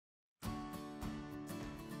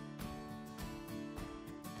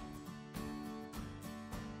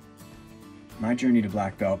My journey to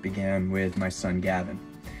black belt began with my son Gavin.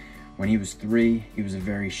 When he was 3, he was a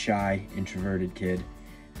very shy, introverted kid.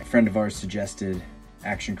 A friend of ours suggested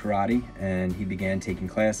action karate, and he began taking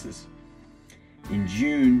classes. In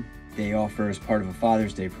June, they offer as part of a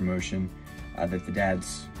Father's Day promotion that the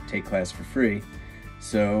dads take class for free,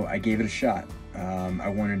 so I gave it a shot. I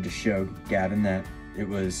wanted to show Gavin that it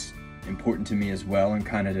was important to me as well, and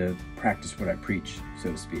kind of to practice what I preach,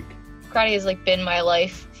 so to speak. Karate has been my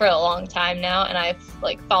life for a long time now, and I've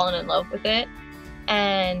fallen in love with it.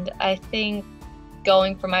 And I think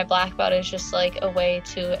going for my black belt is just a way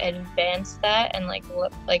to advance that and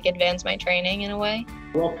advance my training in a way.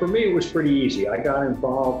 Well, for me, it was pretty easy. I got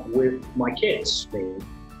involved with my kids, mainly.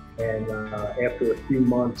 And after a few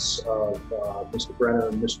months of Mr. Brenner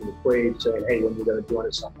and Mr. McQuaid saying, hey, when are you going to join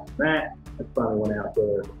us up on that? I finally went out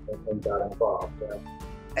there and got involved.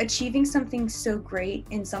 Achieving something so great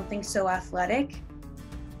in something so athletic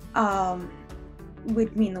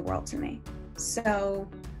would mean the world to me. So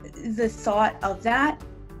the thought of that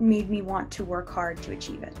made me want to work hard to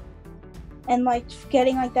achieve it. And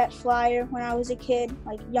getting that flyer when I was a kid,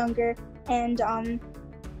 younger, and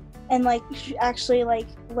actually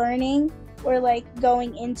learning or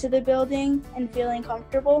going into the building and feeling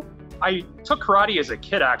comfortable. I took karate as a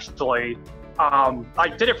kid, actually. I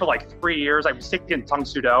did it for 3 years. I was taking Tung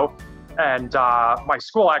Sudo, and my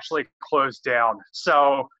school actually closed down.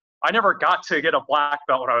 So I never got to get a black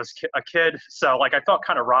belt when I was a kid. So I felt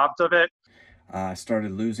kind of robbed of it. I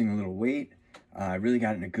started losing a little weight. I really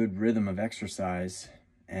got in a good rhythm of exercise,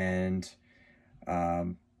 and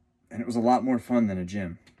it was a lot more fun than a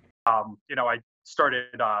gym. I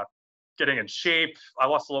started getting in shape. I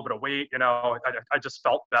lost a little bit of weight. I just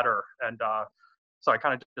felt better, and so I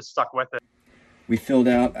kind of just stuck with it. We filled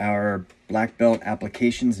out our black belt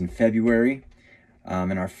applications in February,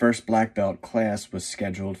 and our first black belt class was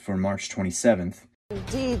scheduled for March 27th.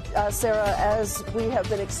 Indeed, Sarah, as we have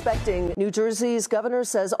been expecting, New Jersey's governor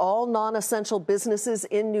says all non-essential businesses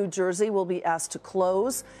in New Jersey will be asked to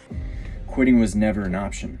close. Quitting was never an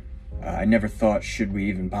option. I never thought, should we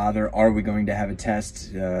even bother? Are we going to have a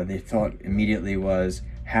test? The thought immediately was,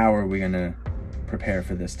 how are we going to prepare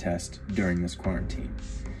for this test during this quarantine?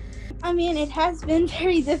 It has been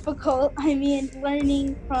very difficult.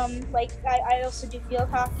 Learning from, I also do field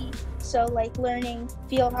hockey, so learning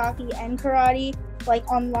field hockey and karate,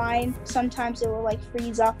 online, sometimes it will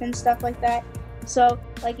freeze up and stuff like that. So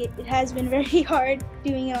it has been very hard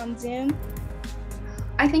doing it on Zoom.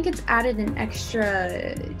 I think it's added an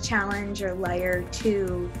extra challenge or layer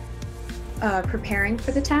to preparing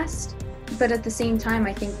for the test. But at the same time,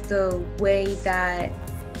 I think the way that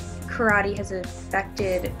karate has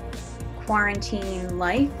affected quarantine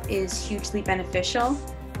life is hugely beneficial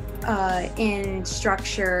in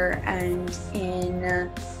structure and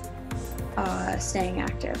in staying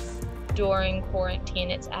active. During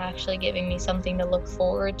quarantine, it's actually giving me something to look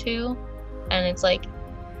forward to, and it's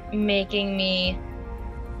making me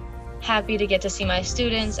happy to get to see my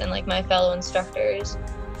students and my fellow instructors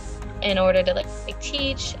in order to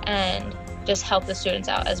teach and just help the students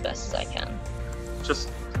out as best as I can. Just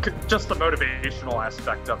the motivational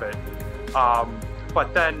aspect of it.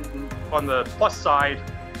 But then on the plus side,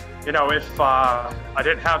 if I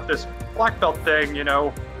didn't have this black belt thing,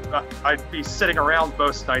 I'd be sitting around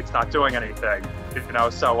most nights not doing anything,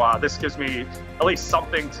 so this gives me at least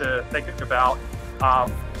something to think about.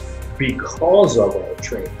 Because of our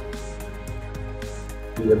training,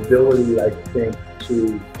 the ability, I think,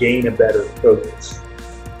 to gain a better focus,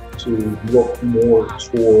 to look more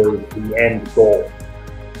toward the end goal.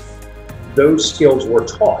 Those skills were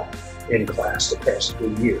taught in class the past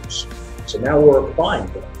 3 years. So now we're applying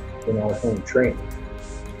them in our home training.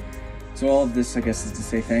 So all of this, I guess, is to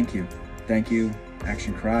say thank you. Thank you,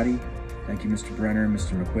 Action Karate. Thank you, Mr. Brenner and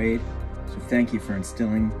Mr. McQuaid. So thank you for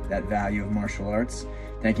instilling that value of martial arts.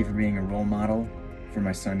 Thank you for being a role model for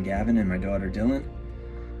my son Gavin and my daughter Dylan.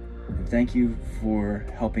 And thank you for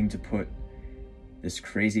helping to put this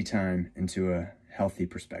crazy time into a healthy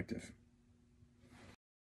perspective.